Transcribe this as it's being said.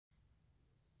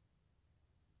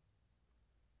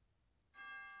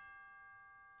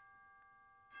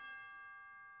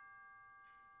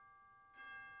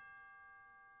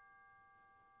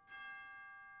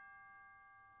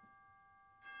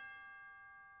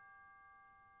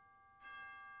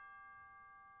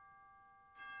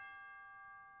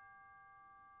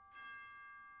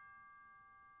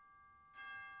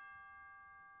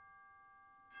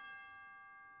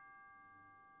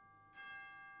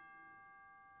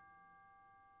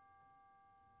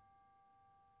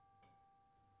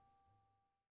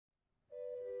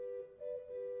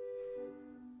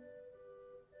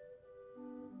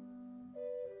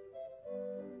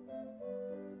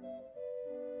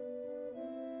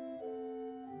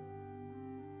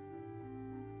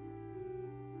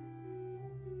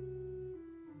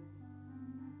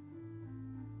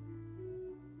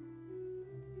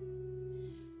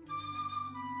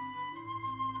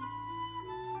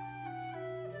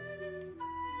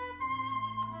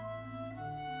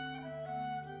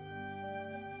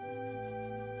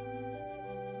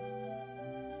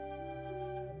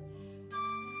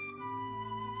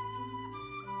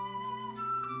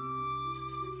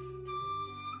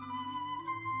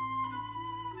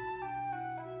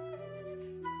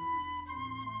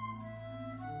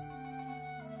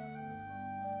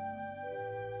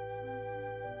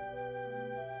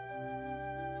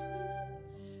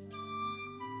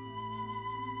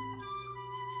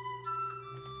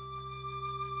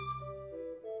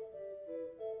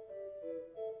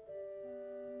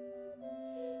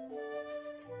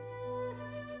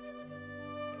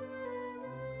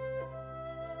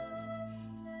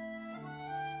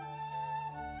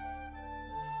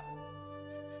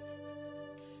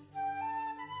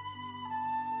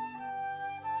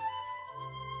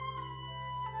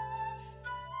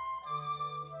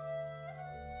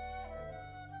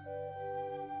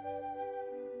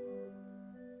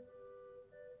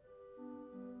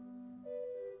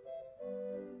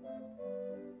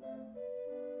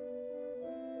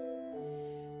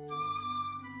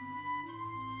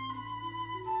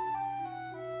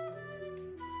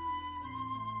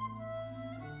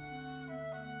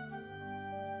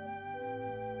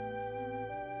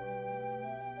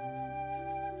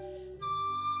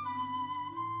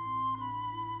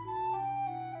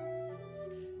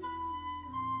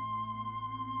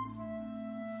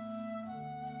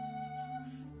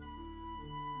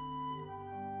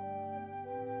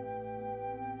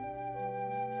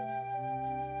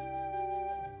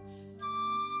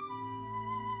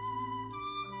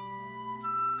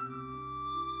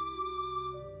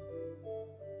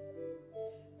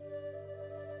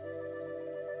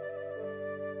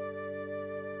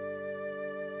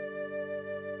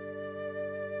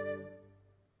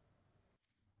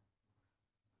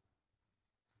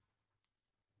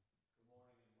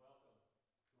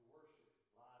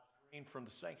From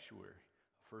the sanctuary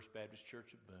of First Baptist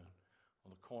Church of Boone on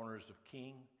the corners of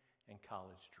King and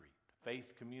College Street.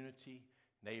 Faith community,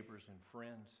 neighbors, and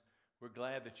friends, we're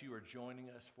glad that you are joining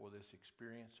us for this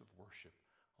experience of worship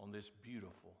on this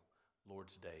beautiful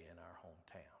Lord's Day in our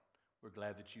hometown. We're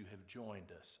glad that you have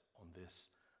joined us on this,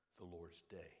 the Lord's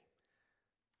Day.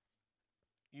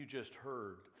 You just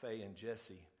heard Faye and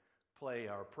Jesse play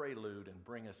our prelude and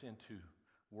bring us into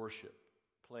worship,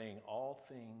 playing All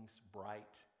Things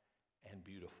Bright and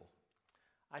Beautiful.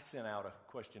 I sent out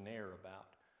a questionnaire about,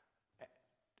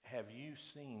 have you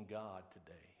seen God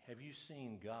today? Have you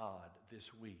seen God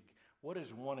this week? What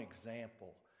is one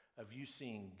example of you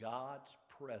seeing God's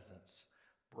presence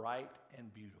bright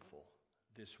and beautiful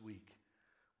this week?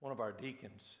 One of our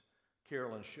deacons,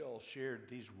 Carolyn Shull, shared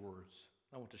these words.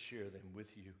 I want to share them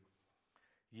with you.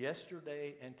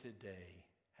 Yesterday and today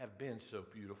have been so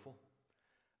beautiful,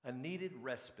 a needed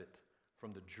respite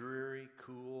from the dreary,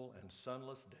 cool, and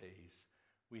sunless days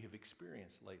we have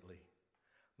experienced lately.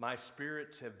 My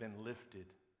spirits have been lifted,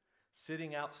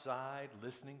 sitting outside,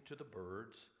 listening to the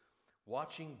birds,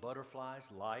 watching butterflies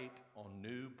light on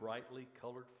new, brightly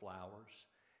colored flowers,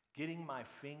 getting my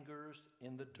fingers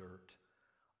in the dirt.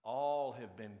 All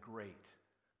have been great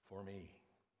for me,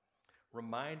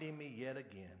 reminding me yet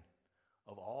again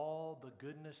of all the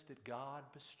goodness that God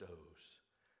bestows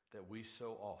that we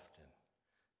so often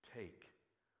take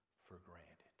for granted.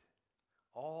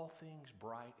 All things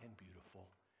bright and beautiful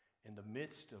in the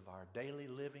midst of our daily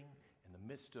living, in the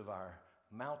midst of our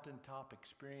mountaintop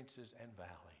experiences and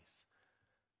valleys.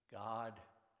 God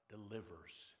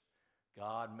delivers.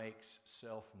 God makes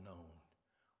self known.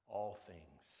 All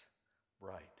things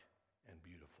bright and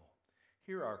beautiful.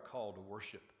 Hear our call to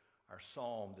worship, our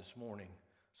psalm this morning,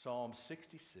 Psalm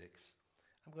 66.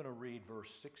 I'm going to read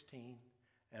verse 16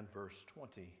 and verse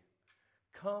 20.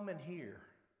 Come and hear,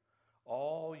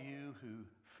 all you who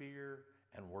fear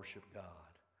and worship God,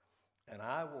 and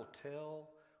I will tell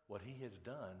what he has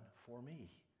done for me.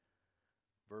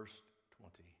 Verse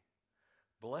 20.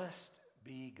 Blessed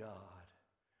be God,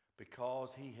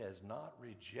 because he has not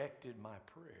rejected my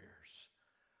prayers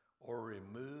or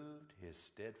removed his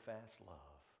steadfast love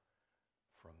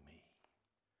from me.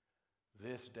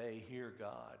 This day, hear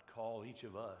God call each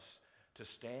of us to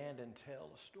stand and tell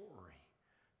a story,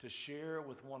 to share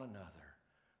with one another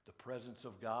the presence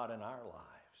of God in our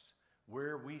lives,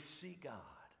 where we see God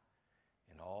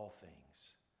in all things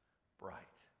bright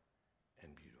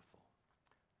and beautiful.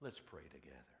 Let's pray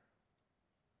together.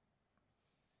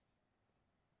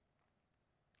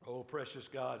 Oh, precious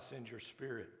God, send your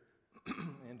Spirit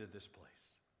into this place.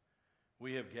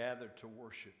 We have gathered to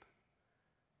worship.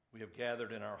 We have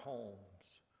gathered in our homes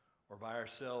or by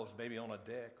ourselves, maybe on a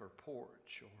deck or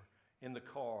porch or in the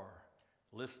car,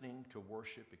 listening to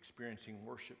worship, experiencing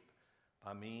worship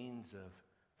by means of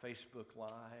Facebook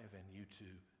Live and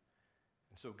YouTube.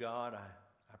 And so, God,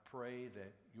 I pray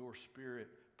that your Spirit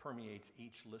permeates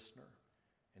each listener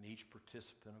and each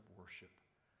participant of worship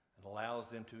and allows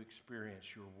them to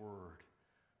experience your word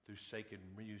through sacred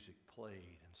music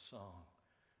played and sung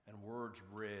and words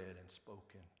read and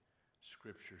spoken,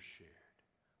 scriptures shared.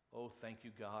 Oh, thank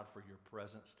you, God, for your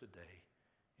presence today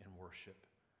in worship.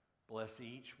 Bless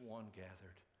each one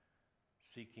gathered,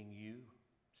 seeking you,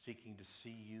 seeking to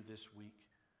see you this week.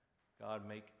 God,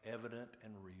 make evident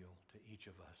and real to each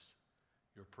of us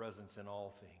your presence in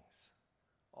all things.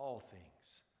 All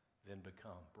things then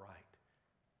become bright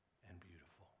and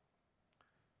beautiful.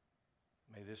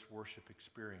 May this worship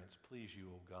experience please you,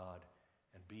 O God,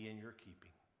 and be in your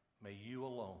keeping. May you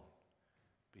alone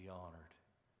be honored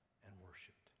and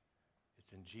worshiped.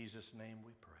 It's in Jesus' name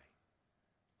we pray.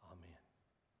 Amen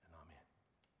and amen.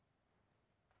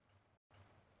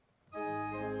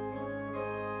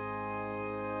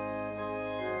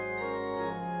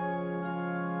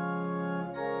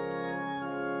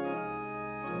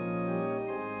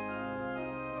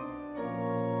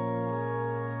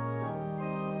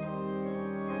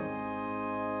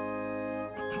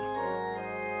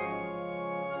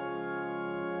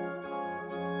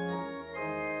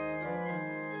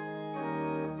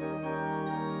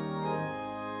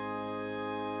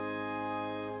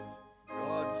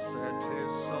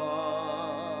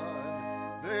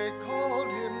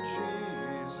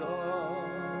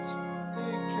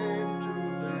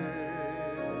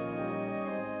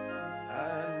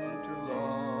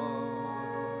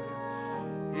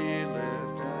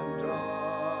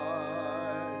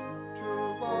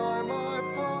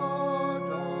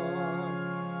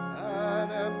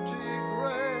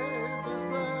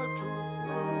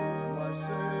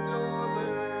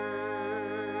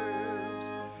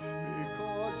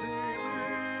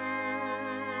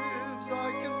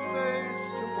 I can face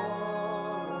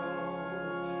tomorrow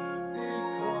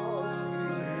because he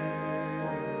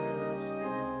lives.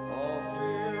 All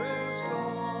fear is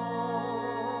gone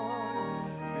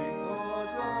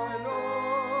because I know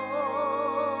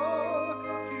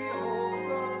he holds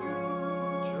the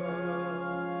future,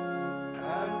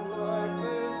 and life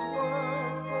is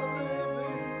worth the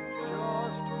living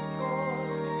just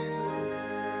because he lives.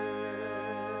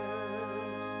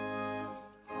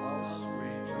 How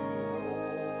sweet to hold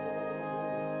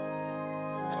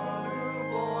a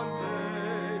newborn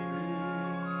baby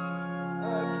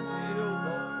and feel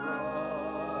the pride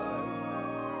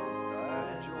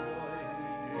and joy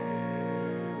he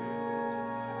gives.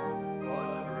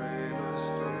 But greater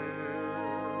still,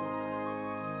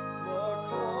 the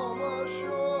calm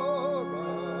assurance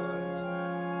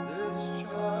this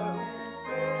child will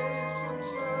face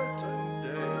uncertain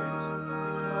days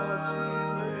because he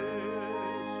lives.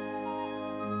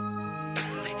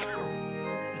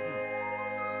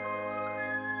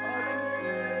 I can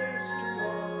face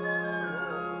tomorrow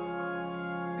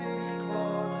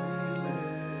because he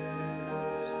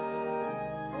lives.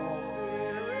 All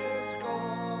fear is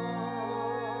gone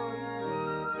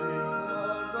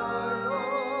because I know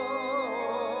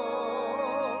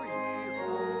he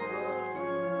holds the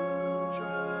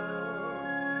future,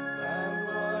 and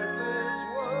life is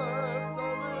worth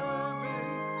the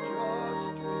living just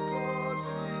because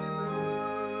he lives.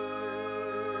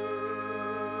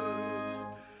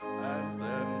 And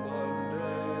then one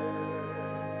day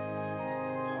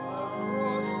I'll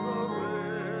cross the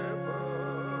river.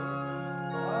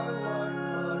 I like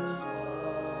life's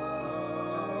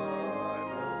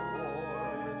final war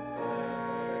with pain.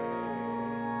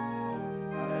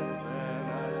 And then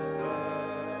as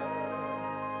death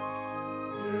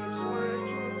gives way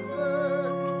to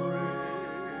victory,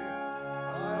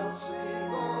 I'll see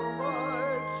the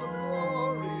lights of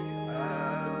glory,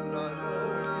 and I know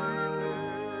he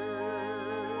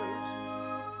lives.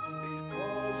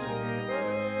 Because he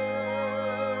lives,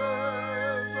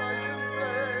 I can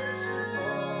face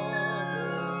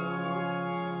tomorrow.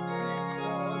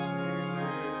 Because he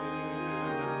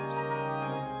lives,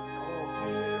 all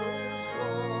fear is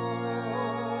gone.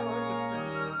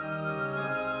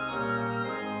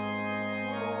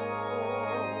 Oh,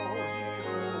 he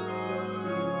holds the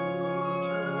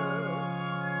future,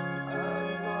 and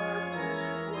life is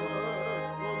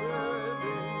worth the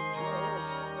living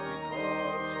just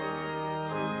because he lives.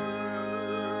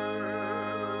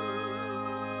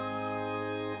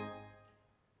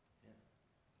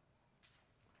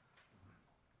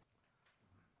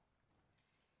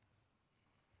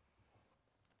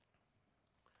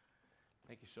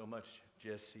 Thank you so much,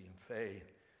 Jesse and Faye,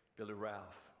 Billy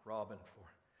Ralph, Robin,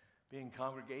 for being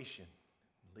congregation,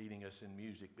 leading us in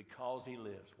music. Because he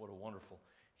lives. What a wonderful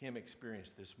hymn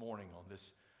experience this morning on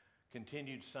this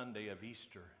continued Sunday of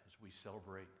Easter as we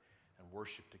celebrate and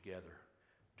worship together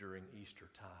during Easter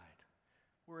tide.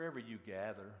 Wherever you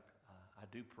gather, I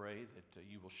do pray that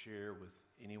you will share with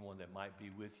anyone that might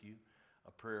be with you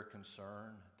a prayer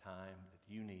concern, a time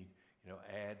that you need,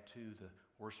 add to the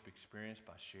worship experience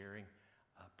by sharing.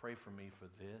 Pray for me for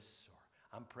this, or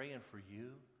I'm praying for you.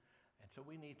 And so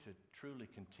we need to truly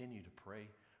continue to pray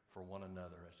for one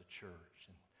another as a church.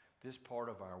 And this part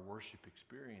of our worship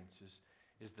experience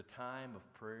is the time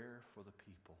of prayer for the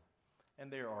people.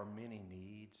 And there are many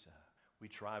needs. We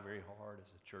try very hard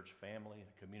as a church family and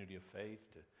a community of faith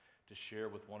to share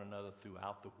with one another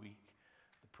throughout the week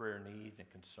the prayer needs and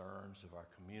concerns of our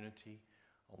community.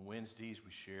 On Wednesdays,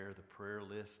 we share the prayer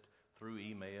list through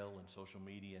email and social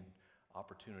media and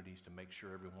opportunities to make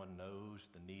sure everyone knows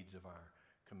the needs of our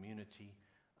community.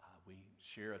 We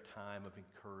share a time of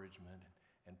encouragement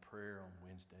and prayer on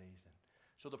Wednesdays. And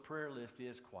so the prayer list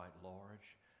is quite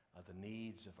large. The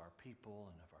needs of our people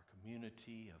and of our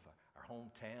community, of our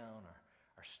hometown,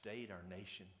 our state, our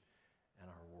nation, and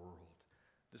our world.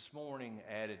 This morning,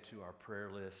 added to our prayer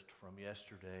list from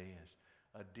yesterday is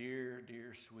a dear,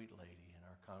 dear sweet lady in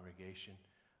our congregation,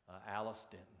 Alice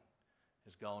Denton,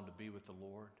 has gone to be with the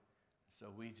Lord. So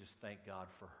we just thank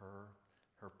God for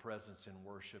her presence in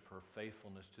worship, her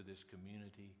faithfulness to this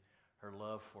community, her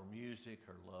love for music,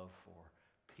 her love for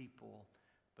people,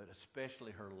 but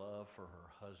especially her love for her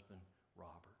husband,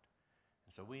 Robert.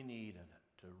 And so we need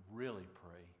to really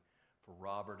pray for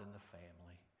Robert and the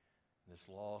family, this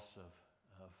loss of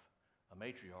a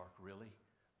matriarch, really,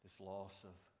 this loss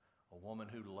of a woman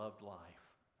who loved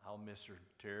life. I'll miss her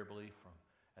terribly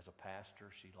as a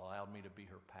pastor. She allowed me to be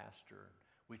her pastor.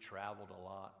 We traveled a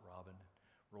lot. Robin,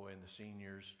 Roy, and the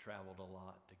seniors traveled a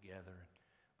lot together.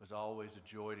 It was always a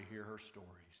joy to hear her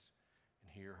stories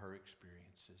and hear her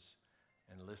experiences.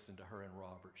 and listen to her and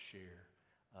Robert share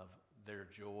of their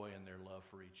joy and their love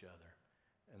for each other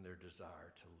and their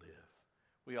desire to live.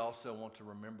 We also want to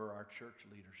remember our church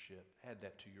leadership. Add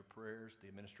that to your prayers, the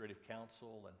administrative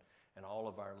council and all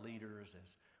of our leaders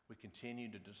as we continue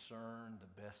to discern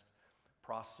the best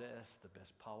process, the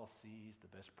best policies,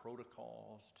 the best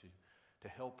protocols to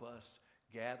help us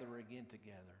gather again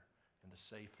together in the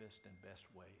safest and best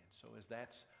way. And so as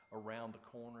that's around the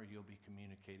corner, you'll be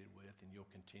communicated with and you'll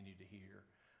continue to hear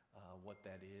what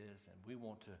that is. And we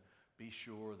want to be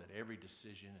sure that every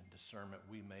decision and discernment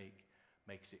we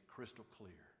makes it crystal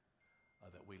clear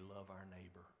that we love our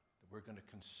neighbor, that we're going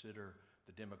to consider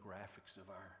the demographics of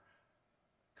our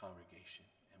congregation,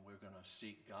 and we're going to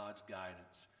seek God's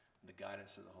guidance and the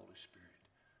guidance of the Holy Spirit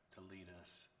to lead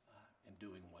us in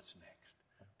doing what's next.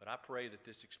 But I pray that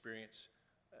this experience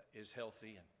is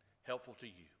healthy and helpful to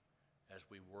you as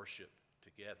we worship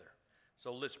together.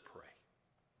 So let's pray.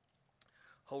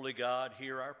 Holy God,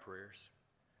 hear our prayers.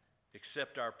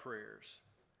 Accept our prayers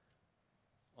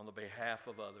on the behalf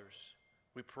of others.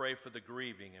 We pray for the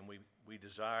grieving, and we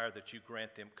desire that you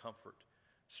grant them comfort,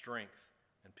 strength,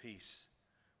 and peace.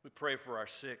 We pray for our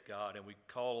sick, God, and we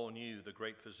call on you, the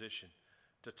great physician,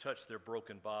 to touch their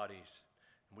broken bodies.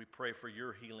 And we pray for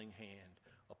your healing hand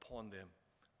upon them.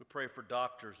 We pray for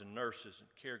doctors and nurses and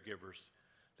caregivers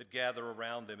that gather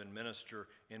around them and minister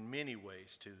in many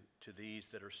ways to these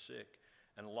that are sick.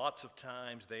 And lots of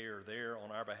times they are there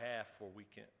on our behalf, for we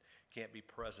can't be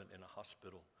present in a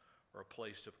hospital or a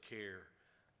place of care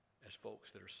as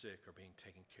folks that are sick are being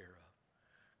taken care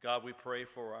of. God, we pray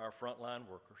for our frontline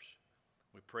workers.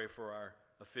 We pray for our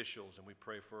officials, and we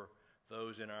pray for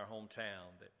those in our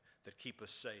hometown that keep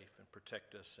us safe and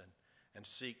protect us and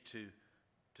seek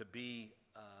to be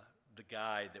the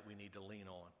guide that we need to lean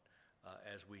on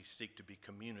as we seek to be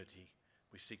community.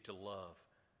 We seek to love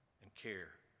and care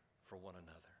for one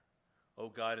another. Oh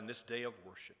God, in this day of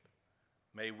worship,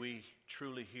 may we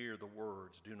truly hear the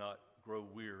words, do not grow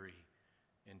weary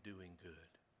in doing good.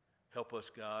 Help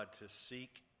us, God, to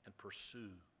seek and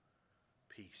pursue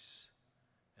peace.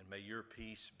 And may your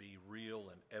peace be real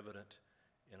and evident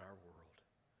in our world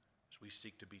as we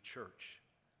seek to be church,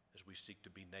 as we seek to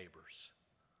be neighbors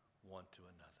one to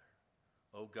another.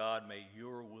 Oh God, may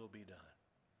your will be done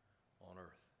on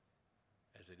earth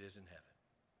as it is in heaven.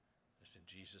 It's in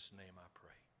Jesus' name I pray.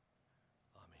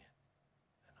 Amen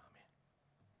and amen.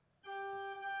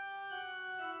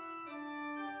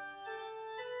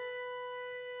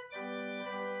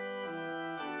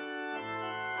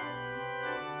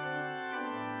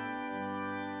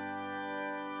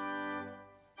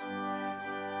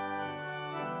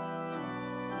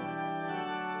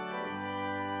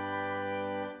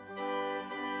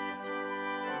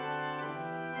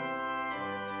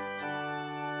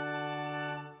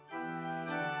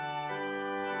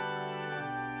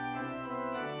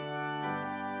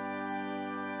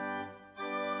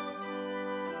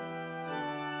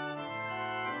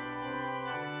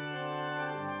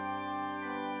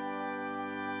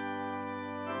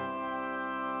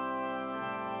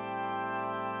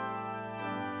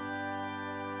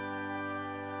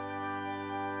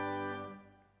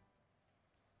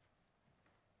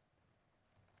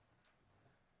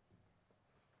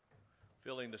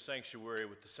 Filling the sanctuary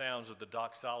with the sounds of the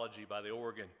doxology by the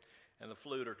organ and the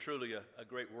flute are truly a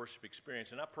great worship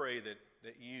experience. And I pray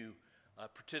that you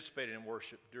participated in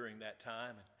worship during that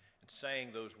time and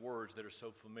sang those words that are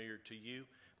so familiar to you.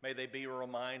 May they be a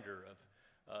reminder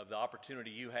of the opportunity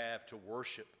you have to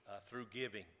worship through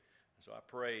giving. And so I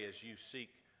pray as you seek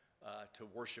to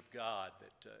worship God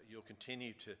that you'll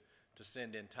continue to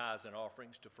send in tithes and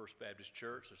offerings to First Baptist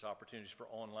Church. There's opportunities for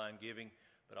online giving,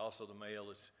 but also the mail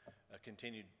is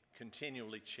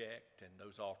continually checked, and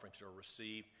those offerings are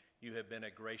received. You have been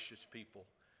a gracious people,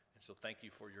 and so thank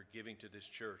you for your giving to this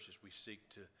church as we seek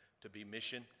to be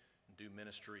mission and do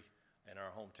ministry in our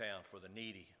hometown for the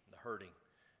needy, the hurting,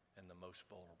 and the most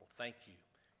vulnerable. Thank you.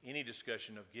 Any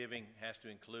discussion of giving has to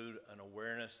include an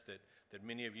awareness that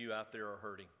many of you out there are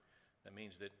hurting. That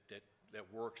means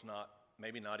that work's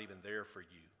maybe not even there for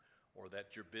you, or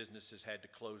that your business has had to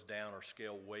close down or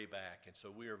scale way back. And so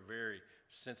we are very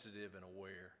sensitive and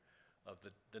aware of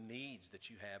the needs that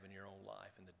you have in your own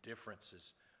life and the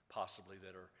differences possibly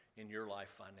that are in your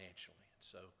life financially. And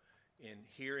so in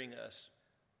hearing us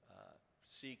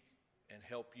seek and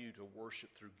help you to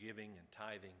worship through giving and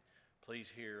tithing, please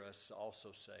hear us also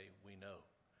say, we know,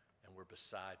 and we're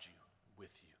beside you,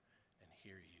 with you, and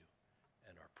hear you,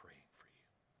 and are praying for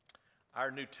you.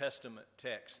 Our New Testament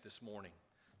text this morning,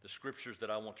 the scriptures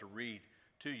that I want to read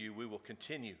to you, we will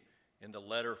continue in the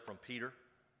letter from Peter,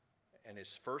 and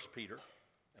it's 1 Peter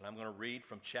And I'm going to read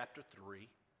from chapter 3,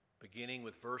 beginning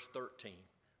with verse 13.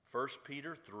 1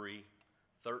 Peter 3,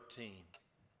 13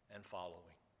 and following.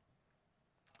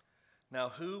 Now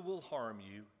who will harm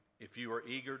you if you are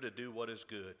eager to do what is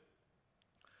good?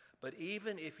 But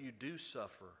even if you do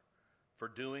suffer for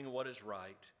doing what is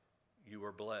right, you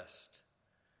are blessed.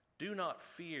 Do not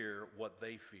fear what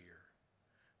they fear.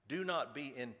 Do not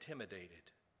be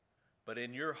intimidated, but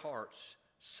in your hearts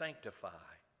sanctify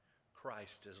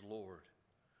Christ as Lord.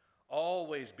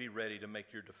 Always be ready to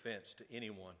make your defense to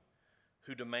anyone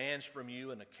who demands from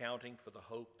you an accounting for the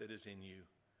hope that is in you.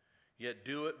 Yet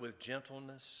do it with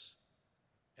gentleness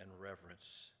and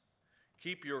reverence.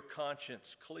 Keep your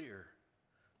conscience clear,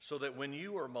 so that when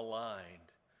you are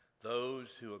maligned,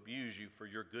 those who abuse you for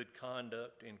your good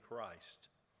conduct in Christ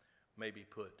may be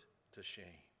put to shame.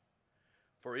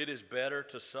 For it is better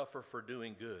to suffer for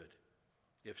doing good,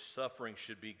 if suffering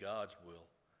should be God's will,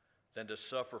 than to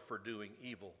suffer for doing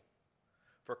evil.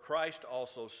 For Christ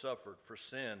also suffered for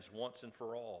sins once and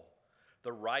for all,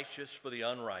 the righteous for the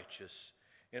unrighteous,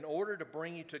 in order to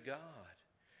bring you to God.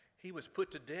 He was put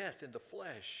to death in the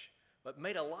flesh, but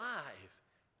made alive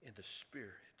in the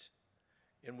Spirit,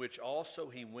 in which also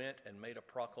he went and made a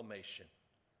proclamation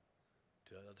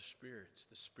to other spirits,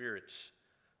 the spirits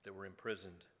that were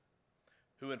imprisoned,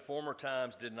 who in former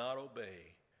times did not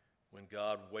obey when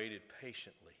God waited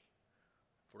patiently.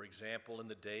 For example, in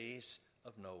the days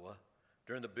of Noah,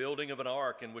 during the building of an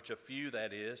ark in which a few,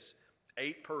 that is,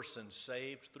 8 persons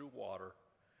saved through water,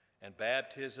 and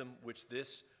baptism which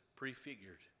this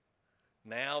prefigured,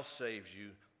 now saves you,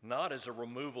 not as a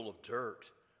removal of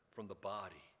dirt from the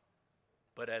body,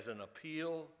 but as an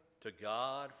appeal to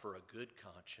God for a good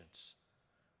conscience,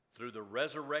 through the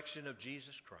resurrection of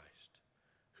Jesus Christ,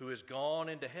 who has gone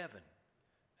into heaven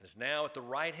and is now at the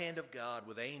right hand of God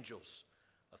with angels,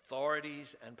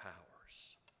 authorities, and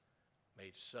powers,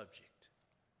 made subject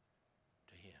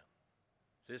to him.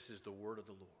 This is the word of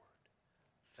the Lord.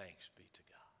 Thanks be to God.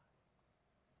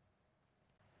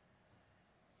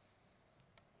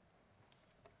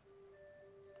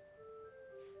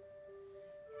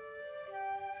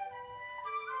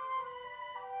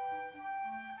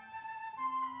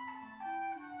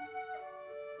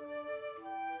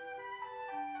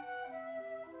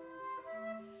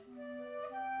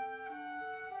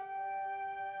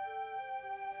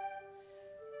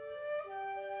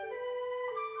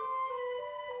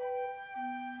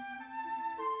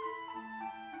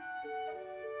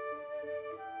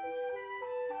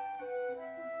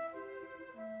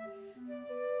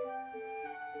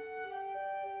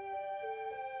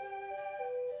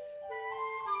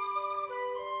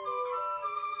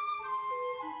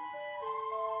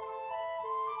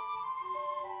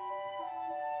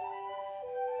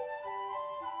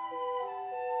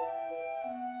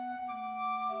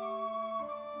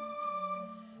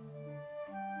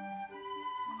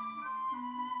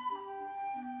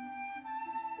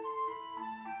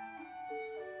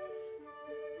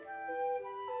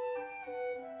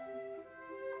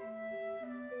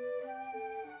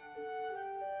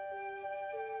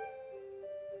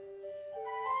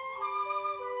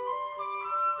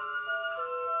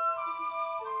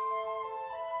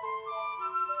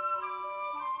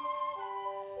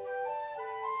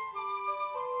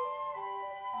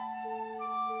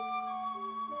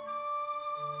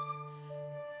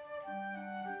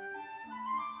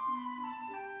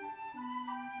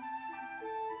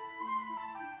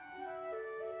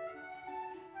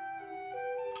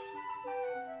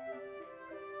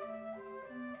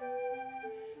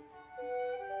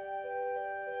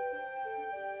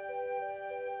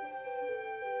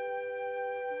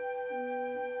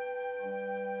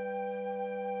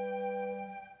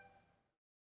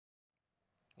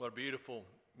 What a beautiful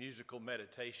musical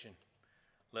meditation.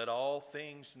 Let all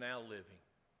things now living.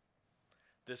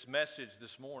 This message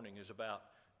this morning is about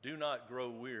do not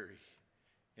grow weary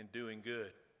in doing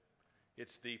good.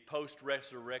 It's the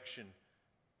post-resurrection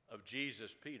of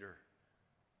Jesus, Peter,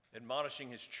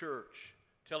 admonishing his church,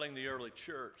 telling the early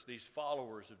church, these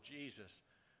followers of Jesus,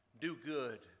 do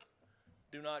good.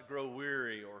 Do not grow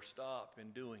weary or stop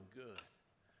in doing good.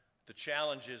 The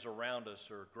challenges around us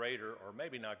are greater, or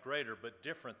maybe not greater, but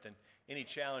different than any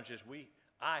challenges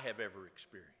I have ever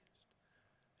experienced.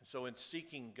 And so in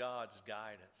seeking God's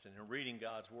guidance and in reading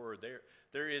God's word,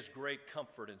 there is great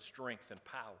comfort and strength and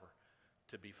power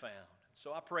to be found.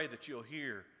 So I pray that you'll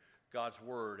hear God's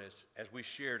word as we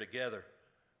share together.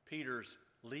 Peter's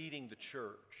leading the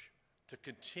church to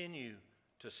continue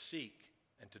to seek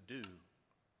and to do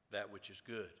that which is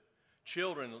good.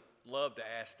 Children love to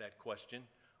ask that question.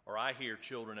 Or I hear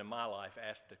children in my life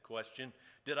ask the question,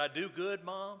 did I do good,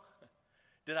 Mom?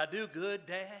 Did I do good,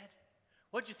 Dad?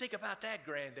 What'd you think about that,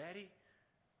 Granddaddy?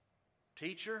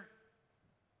 Teacher,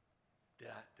 did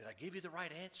I give you the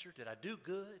right answer? Did I do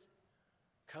good?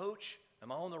 Coach,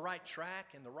 am I on the right track,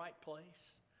 in the right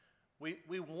place?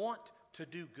 We want to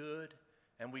do good,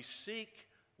 and we seek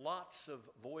lots of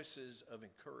voices of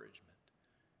encouragement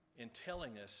in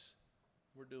telling us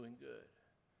we're doing good.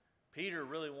 Peter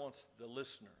really wants the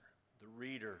listener, the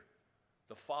reader,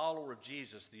 the follower of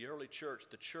Jesus, the early church,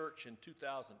 the church in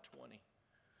 2020,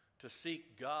 to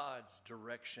seek God's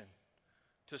direction,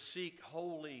 to seek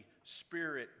Holy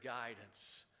Spirit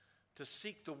guidance, to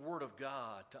seek the Word of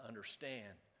God to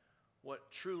understand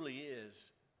what truly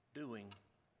is doing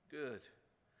good.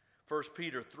 1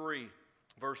 Peter 3,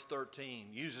 verse 13,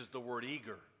 uses the word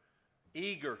eager.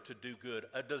 Eager to do good,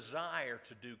 a desire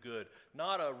to do good,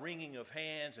 not a wringing of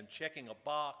hands and checking a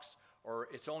box or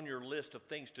it's on your list of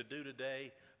things to do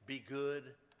today. Be good,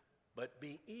 but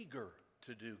be eager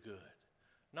to do good.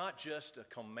 Not just a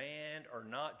command or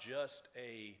not just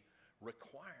a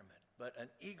requirement, but an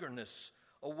eagerness,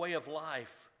 a way of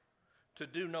life to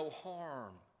do no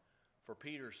harm. For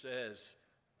Peter says,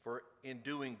 for in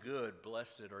doing good,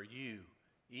 blessed are you,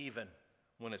 even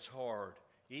when it's hard,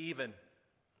 even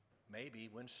maybe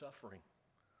when suffering.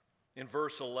 In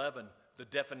verse 11, the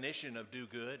definition of do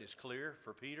good is clear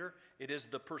for Peter. It is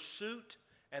the pursuit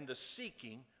and the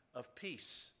seeking of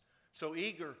peace. So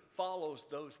eager follows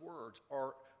those words,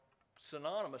 or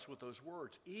synonymous with those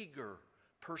words. Eager,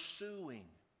 pursuing,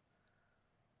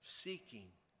 seeking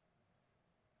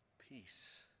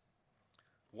peace.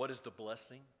 What is the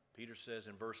blessing? Peter says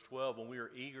in verse 12, when we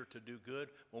are eager to do good,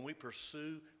 when we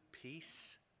pursue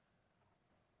peace,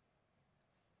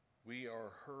 we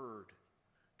are heard.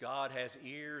 God has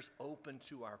ears open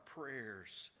to our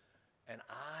prayers and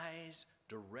eyes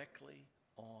directly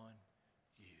on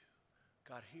you.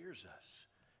 God hears us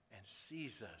and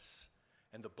sees us.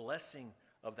 And the blessing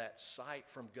of that sight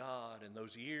from God and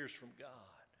those ears from God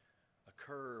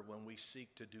occur when we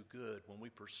seek to do good, when we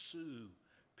pursue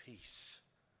peace.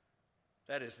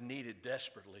 That is needed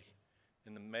desperately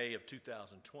in the May of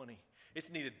 2020.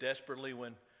 It's needed desperately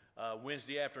when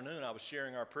Wednesday afternoon I was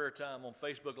sharing our prayer time on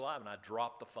Facebook Live and I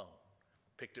dropped the phone.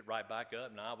 Picked it right back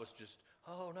up and I was just,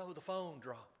 oh no, the phone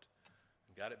dropped.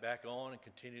 And got it back on and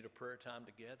continued a prayer time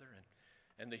together.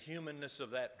 And the humanness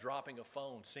of that dropping a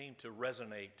phone seemed to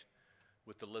resonate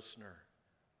with the listener.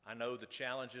 I know the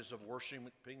challenges of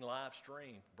worshiping live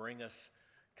stream bring us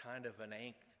kind of an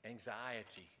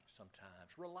anxiety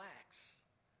sometimes. Relax.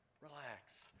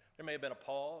 There may have been a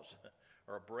pause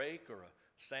or a break or a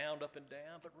sound up and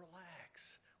down, but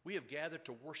relax. We have gathered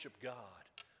to worship God,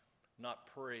 not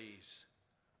praise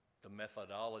the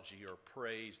methodology or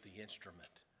praise the instrument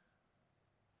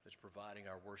that's providing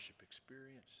our worship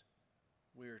experience.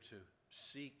 We are to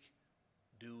seek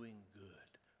doing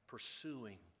good,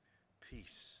 pursuing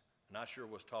peace. I'm not sure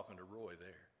was talking to Roy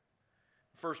there.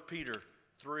 1 Peter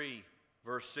 3,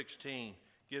 verse 16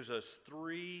 gives us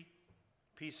 3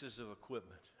 pieces of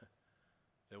equipment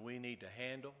that we need to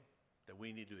handle, that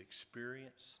we need to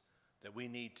experience, that we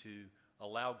need to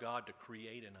allow God to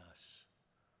create in us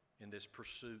in this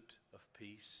pursuit of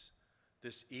peace,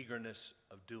 this eagerness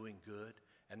of doing good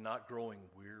and not growing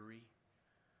weary.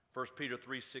 1 Peter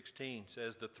 3:16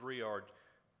 says the 3 are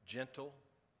gentle,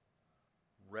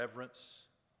 reverence,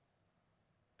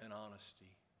 and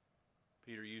honesty.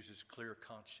 Peter uses clear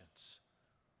conscience.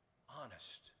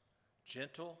 Honest,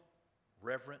 gentle,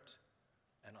 reverent,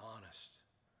 and honest.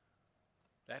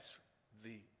 That's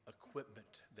the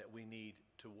equipment that we need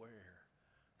to wear,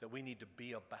 that we need to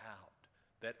be about,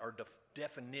 that are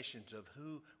definitions of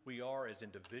who we are as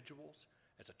individuals,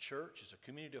 as a church, as a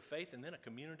community of faith, and then a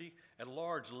community at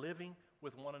large living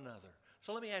with one another.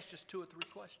 So let me ask just 2 or 3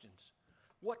 questions.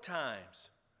 What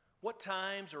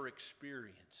times or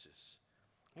experiences,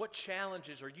 what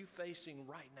challenges are you facing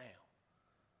right now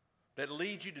that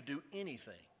lead you to do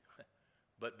anything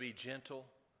but be gentle,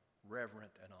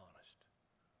 reverent, and honest?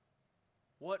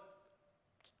 What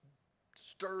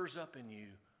stirs up in you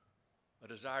a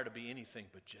desire to be anything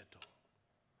but gentle,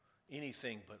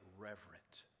 anything but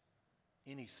reverent,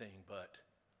 anything but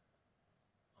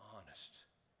honest,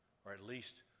 or at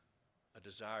least a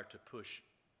desire to push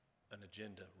an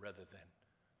agenda rather than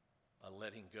a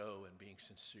letting go and being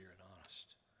sincere and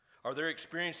honest? Are there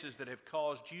experiences that have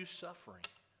caused you suffering?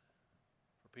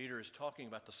 For Peter is talking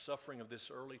about the suffering of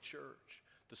this early church,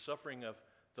 the suffering of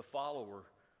the follower.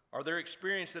 Are there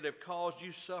experiences that have caused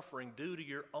you suffering due to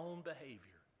your own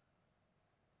behavior?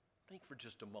 Think for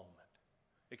just a moment.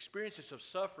 Experiences of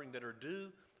suffering that are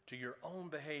due to your own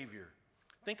behavior.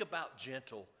 Think about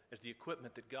gentle as the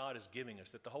equipment that God is giving us,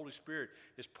 that the Holy Spirit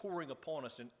is pouring upon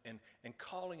us and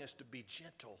calling us to be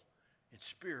gentle in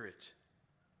spirit?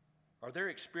 Are there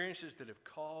experiences that have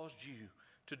caused you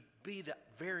to be the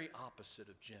very opposite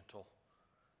of gentle,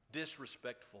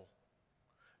 disrespectful,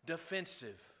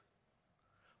 defensive,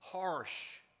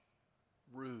 harsh,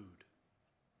 rude?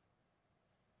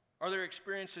 Are there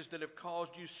experiences that have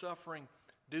caused you suffering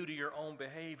due to your own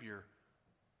behavior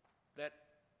that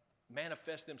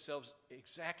manifest themselves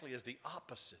exactly as the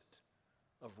opposite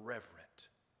of reverent?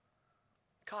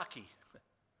 Cocky,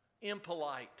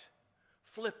 impolite,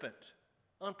 flippant,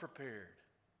 unprepared,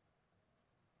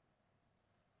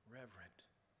 reverent.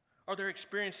 Are there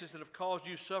experiences that have caused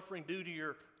you suffering due to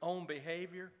your own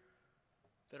behavior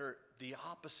that are the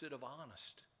opposite of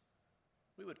honest?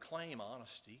 We would claim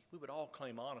honesty. We would all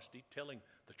claim honesty, telling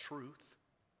the truth.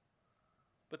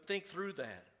 But think through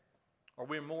that. Are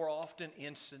we more often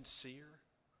insincere,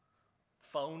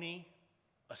 phony,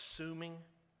 assuming,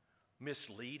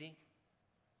 misleading?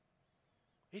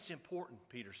 It's important,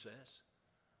 Peter says,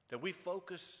 that we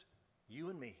focus, you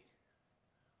and me,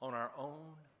 on our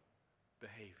own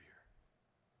behavior,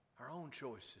 our own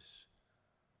choices,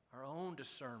 our own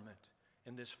discernment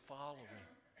in this following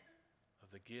of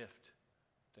the gift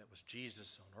that was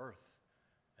Jesus on earth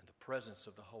and the presence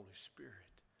of the Holy Spirit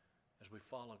as we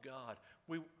follow God.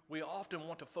 We often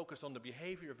want to focus on the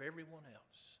behavior of everyone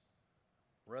else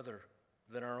rather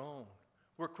than our own.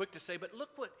 We're quick to say, but look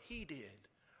what he did,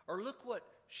 or look what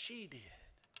she did.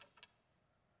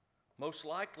 Most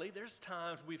likely, there's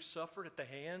times we've suffered at the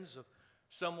hands of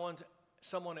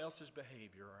someone else's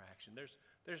behavior or action.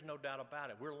 There's no doubt about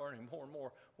it. We're learning more and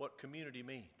more what community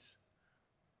means.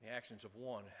 The actions of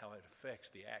one, how it affects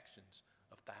the actions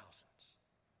of thousands.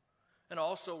 And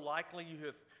also likely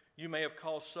you may have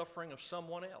caused suffering of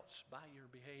someone else by your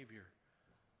behavior.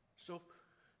 So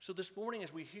this morning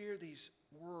as we hear these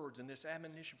words and this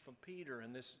admonition from Peter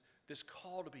and this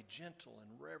call to be gentle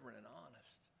and reverent and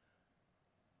honest,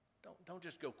 don't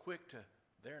just go quick to,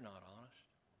 they're not honest.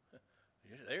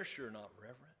 They're sure not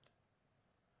reverent.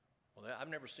 Well, I've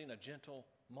never seen a gentle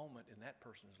moment in that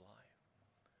person's life.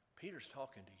 Peter's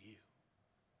talking to you.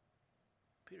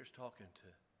 Peter's talking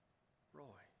to Roy.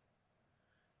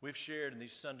 We've shared in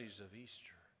these Sundays of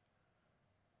Easter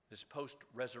this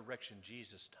post-resurrection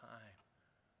Jesus time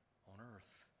on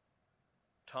earth.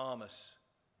 Thomas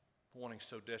wanting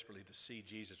so desperately to see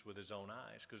Jesus with his own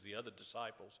eyes because the other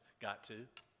disciples got to.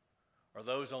 Or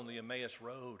those on the Emmaus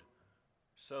road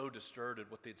so disturbed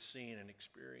at what they'd seen and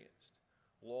experienced,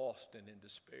 lost and in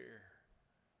despair,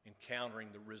 encountering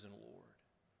the risen Lord.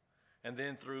 And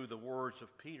then through the words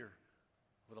of Peter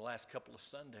over the last couple of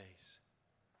Sundays,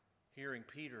 hearing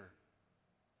Peter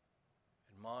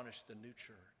admonish the new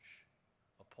church,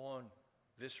 upon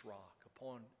this rock,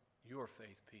 upon your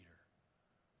faith, Peter,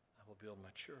 I will build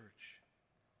my church.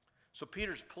 So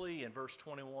Peter's plea in verse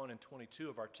 21 and 22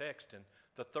 of our text in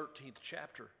the 13th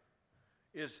chapter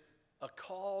is a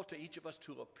call to each of us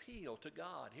to appeal to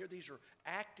God. Here, these are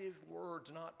active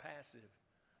words, not passive.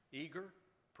 Eager,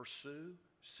 pursue,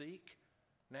 seek.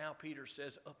 Now Peter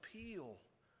says, appeal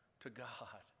to God.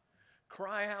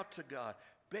 Cry out to God.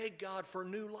 Beg God for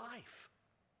new life.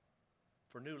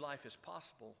 For new life is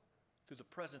possible through the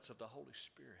presence of the Holy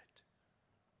Spirit.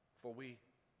 For we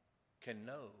can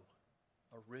know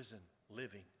a risen,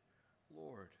 living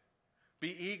Lord.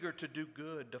 Be eager to do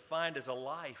good, defined as a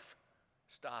lifestyle,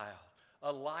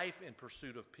 a life in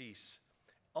pursuit of peace,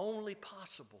 only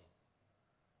possible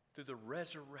through the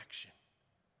resurrection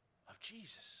of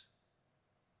Jesus.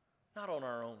 Not on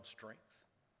our own strength,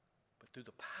 but through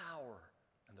the power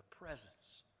and the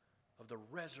presence of the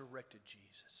resurrected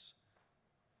Jesus.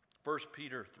 1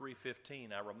 Peter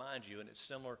 3:15, I remind you, and it's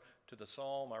similar to the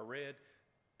psalm I read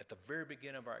at the very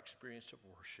beginning of our experience of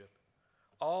worship.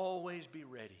 Always be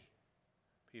ready,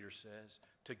 Peter says,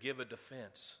 to give a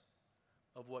defense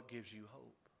of what gives you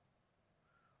hope.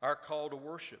 Our call to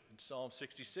worship in Psalm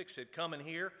 66 said, come and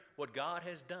hear what God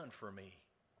has done for me.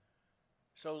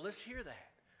 So let's hear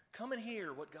that. Come and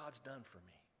hear what God's done for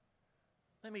me.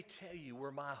 Let me tell you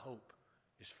where my hope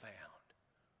is found,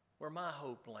 where my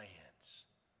hope lands,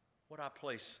 what I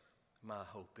place my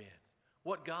hope in,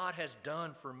 what God has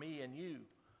done for me and you,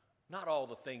 not all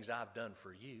the things I've done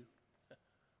for you.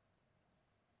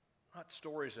 Not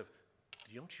stories of,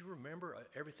 don't you remember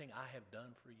everything I have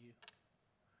done for you?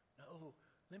 No,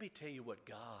 let me tell you what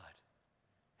God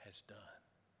has done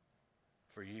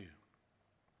for you.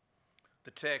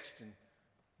 The text in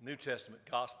New Testament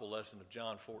gospel lesson of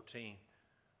John 14,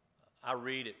 I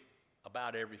read it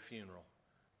about every funeral,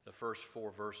 the first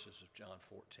 4 verses of John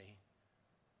 14.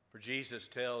 For Jesus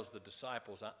tells the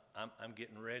disciples, I'm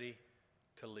getting ready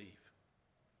to leave.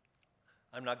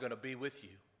 I'm not going to be with you.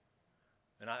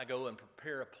 And I go and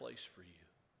prepare a place for you.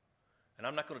 And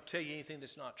I'm not going to tell you anything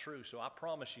that's not true. So I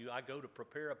promise you, I go to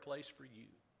prepare a place for you.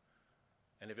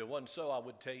 And if it wasn't so, I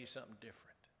would tell you something different.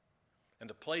 And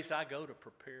the place I go to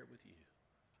prepare with you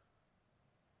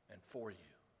and for you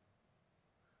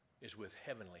is with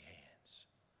heavenly hands,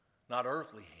 not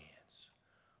earthly hands,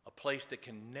 a place that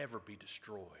can never be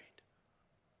destroyed.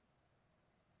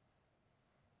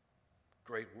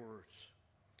 Great words.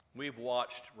 We've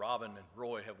watched, Robin and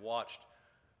Roy have watched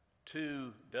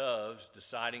 2 doves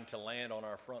deciding to land on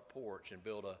our front porch and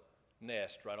build a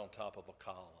nest right on top of a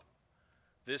column.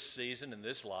 This season and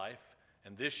this life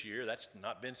and this year, that's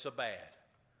not been so bad.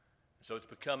 So it's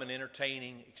become an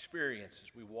entertaining experience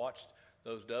as we watched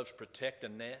those doves protect a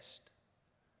nest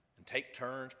and take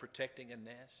turns protecting a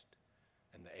nest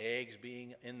and the eggs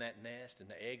being in that nest and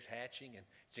the eggs hatching. And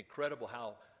it's incredible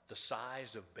how the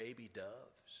size of baby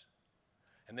doves.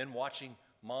 And then watching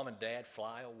mom and dad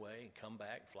fly away and come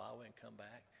back, fly away and come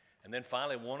back. And then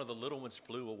finally one of the little ones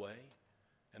flew away.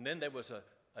 And then there was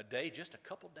a day just a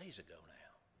couple days ago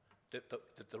now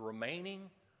that the remaining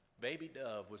baby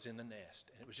dove was in the nest.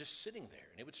 And it was just sitting there.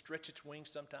 And it would stretch its wings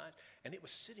sometimes. And it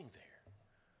was sitting there.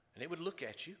 And it would look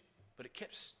at you, but it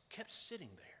kept sitting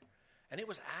there. And it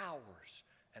was hours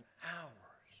and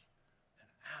hours and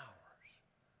hours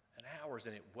and hours.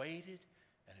 And it waited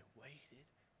and it waited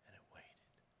and it waited.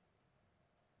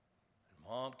 And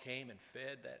Mom came and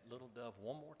fed that little dove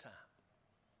one more time.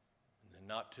 And then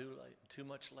not too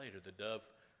much later, the dove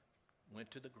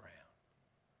went to the ground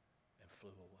and flew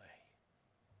away.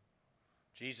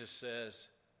 Jesus says,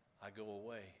 I go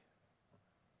away,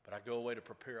 but I go away to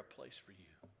prepare a place for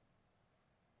you.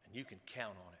 And you can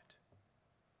count on it.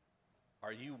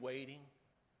 Are you waiting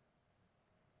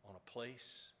on a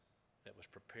place that was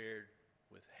prepared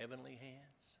with heavenly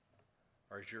hands?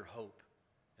 Or is your hope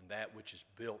in that which is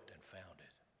built and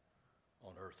founded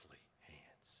on earthly hands?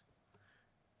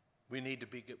 We need to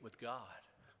be good with God,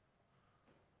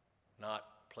 not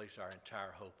place our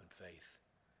entire hope and faith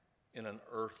in an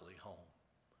earthly home.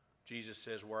 Jesus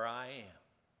says, where I am,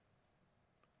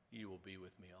 you will be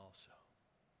with me also.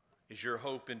 Is your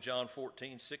hope in John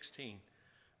 14:16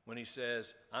 when he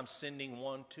says, I'm sending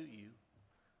one to you,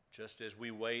 just as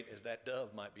we wait, as that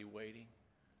dove might be waiting.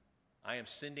 I am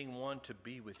sending one to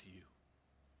be with you.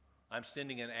 I'm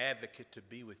sending an advocate to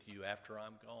be with you after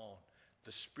I'm gone.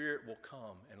 The Spirit will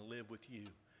come and live with you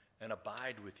and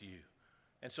abide with you.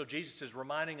 And so Jesus is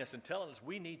reminding us and telling us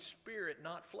we need spirit,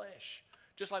 not flesh.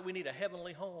 Just like we need a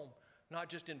heavenly home, not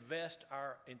just invest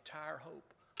our entire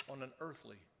hope on an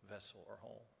earthly vessel or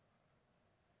home.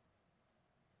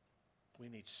 We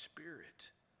need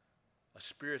spirit, a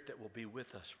spirit that will be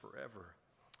with us forever.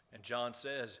 And John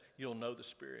says, you'll know the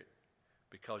Spirit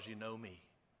because you know me,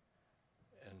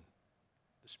 and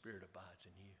the Spirit abides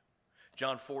in you.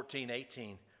 John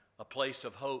 14:18, a place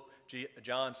of hope.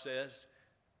 John says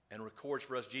and records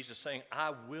for us Jesus saying,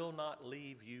 I will not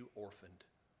leave you orphaned.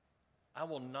 I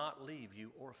will not leave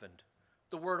you orphaned.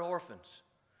 The word orphans,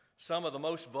 some of the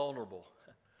most vulnerable,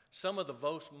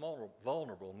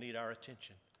 need our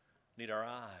attention, need our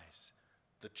eyes.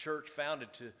 The church founded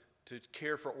to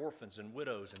care for orphans and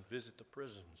widows and visit the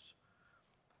prisons.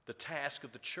 The task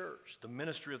of the church, the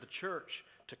ministry of the church,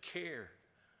 to care.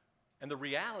 And the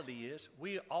reality is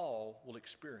we all will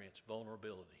experience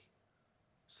vulnerability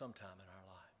sometime in our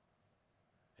life.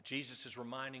 And Jesus is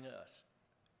reminding us,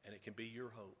 and it can be your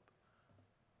hope,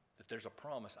 that there's a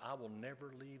promise. I will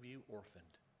never leave you orphaned,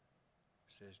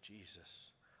 says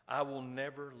Jesus. I will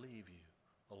never leave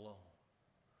you alone.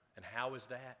 And how is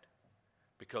that?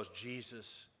 Because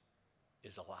Jesus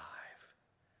is alive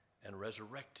and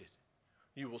resurrected.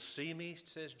 You will see me,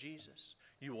 says Jesus.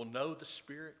 You will know the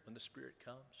Spirit when the Spirit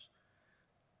comes.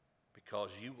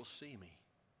 Because you will see me.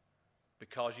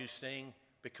 Because you sing,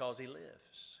 because he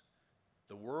lives.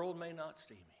 The world may not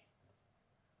see me,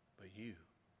 but you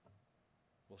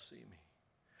will see me.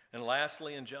 And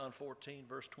lastly, in John 14,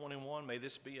 verse 21, may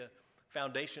this be a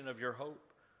foundation of your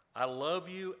hope. I love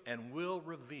you and will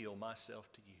reveal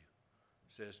myself to you,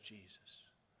 says Jesus.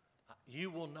 You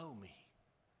will know me,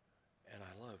 and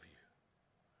I love you.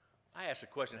 I ask the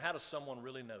question, how does someone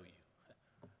really know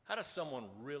you? How does someone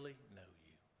really know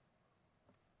you?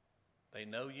 They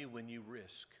know you when you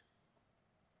risk.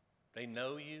 They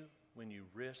know you when you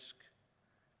risk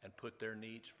and put their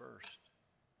needs first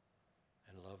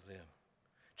and love them.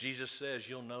 Jesus says,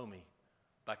 you'll know me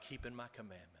by keeping my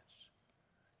commandments.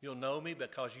 You'll know me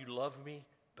because you love me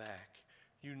back.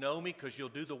 You know me because you'll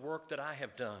do the work that I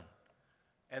have done.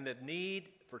 And the need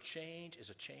for change is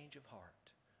a change of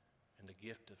heart and the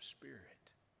gift of spirit,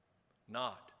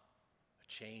 not a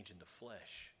change in the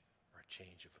flesh or a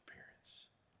change of appearance.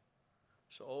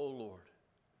 So, oh Lord,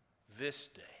 this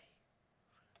day,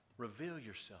 reveal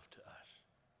yourself to us.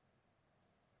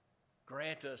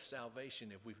 Grant us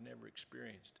salvation if we've never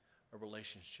experienced a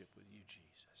relationship with you,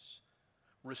 Jesus.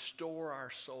 Restore our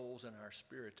souls and our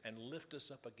spirits and lift us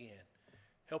up again,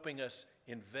 helping us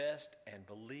invest and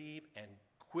believe and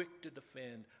quick to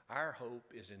defend. Our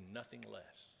hope is in nothing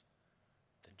less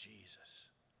than Jesus.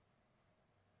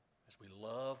 As we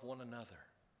love one another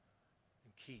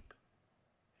and keep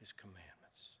his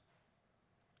commandments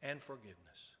and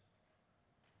forgiveness,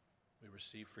 we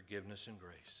receive forgiveness and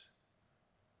grace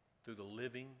through the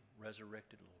living,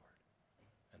 resurrected Lord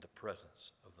and the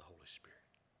presence of the Holy Spirit.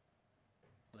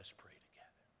 Let's pray together.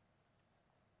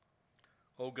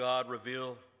 Oh God,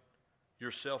 reveal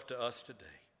yourself to us today.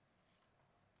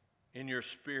 In your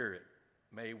Spirit,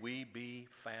 may we be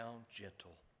found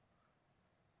gentle,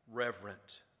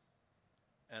 reverent,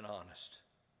 and honest.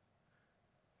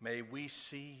 May we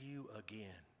see you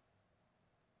again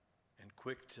and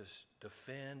quick to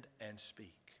defend and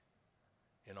speak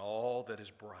in all that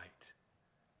is bright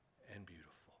and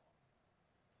beautiful.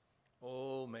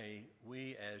 Oh, may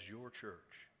we as your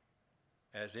church,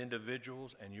 as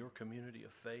individuals and your community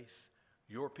of faith,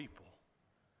 your people,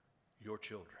 your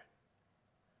children,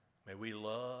 may we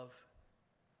love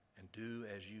and do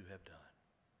as you have done.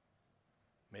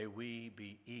 May we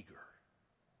be eager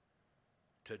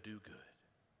to do good,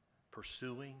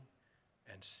 pursuing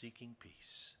and seeking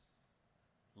peace,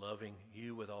 loving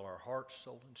you with all our heart,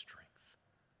 soul, and strength,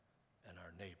 and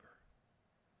our neighbor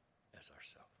as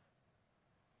ourselves.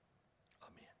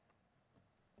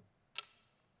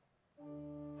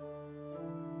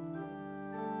 Amen.